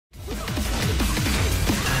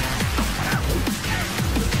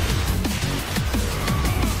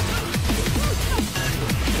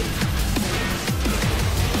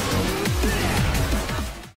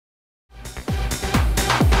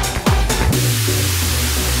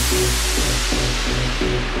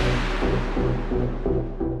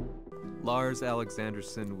Lars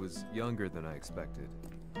Alexanderson was younger than I expected.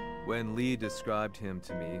 When Lee described him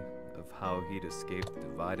to me, of how he'd escaped,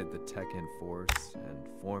 divided the Tekken force, and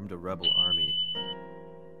formed a rebel army,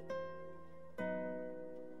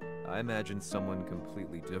 I imagined someone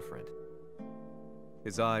completely different.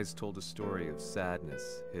 His eyes told a story of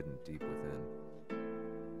sadness hidden deep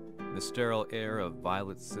within. The sterile air of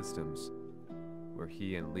Violet Systems, where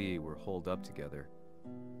he and Lee were holed up together.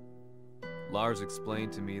 Lars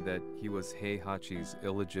explained to me that he was Heihachi's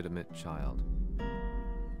illegitimate child.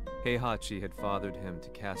 Heihachi had fathered him to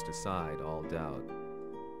cast aside all doubt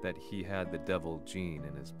that he had the devil gene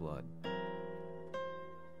in his blood.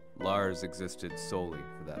 Lars existed solely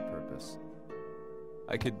for that purpose.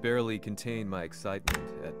 I could barely contain my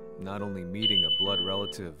excitement at not only meeting a blood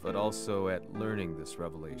relative, but also at learning this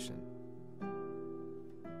revelation.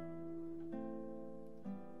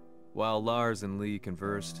 While Lars and Lee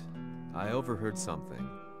conversed, I overheard something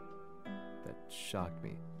that shocked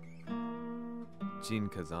me. Jin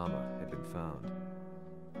Kazama had been found.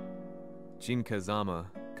 Jin Kazama,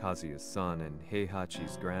 Kazuya's son and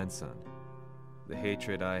Heihachi's grandson. The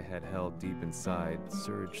hatred I had held deep inside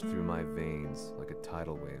surged through my veins like a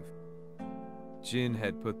tidal wave. Jin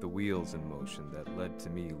had put the wheels in motion that led to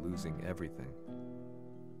me losing everything.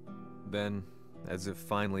 Then, as if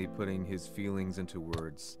finally putting his feelings into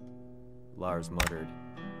words, Lars muttered,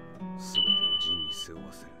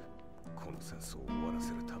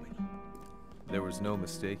 There was no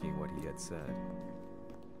mistaking what he had said.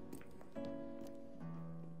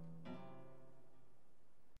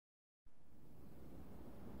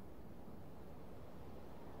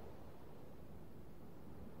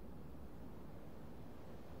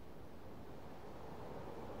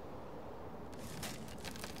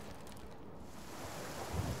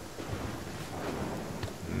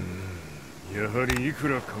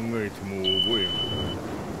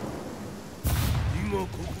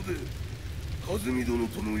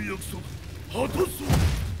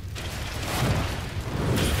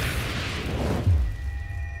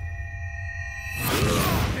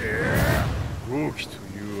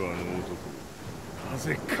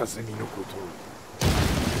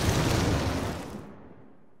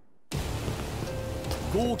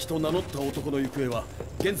豪輝と名乗った男の行方は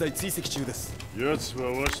現在追跡中です。奴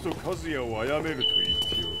はわしと和也を殺めると言っ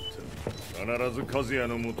ておった。必ず和也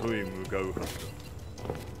のもとへ向かうはずだ。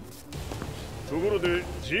ところで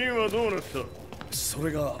ジンはどうなった？そ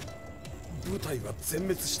れが部隊は全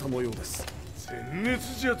滅した模様です。全滅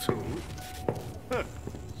じゃと？はっ、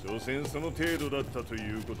所詮その程度だったと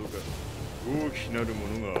いうことか。大きなる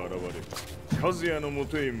者が現れ、和也のも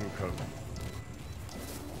とへ向かう。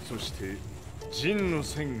そして陣の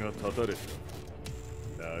線が断たれた。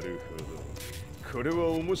なるほど。これ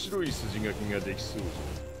は面白い筋書きができそう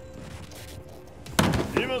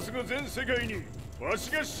じゃ。今すぐ全世界にわし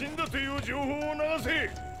が死んだという情報を流せ。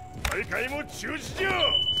大会も中止じゃ。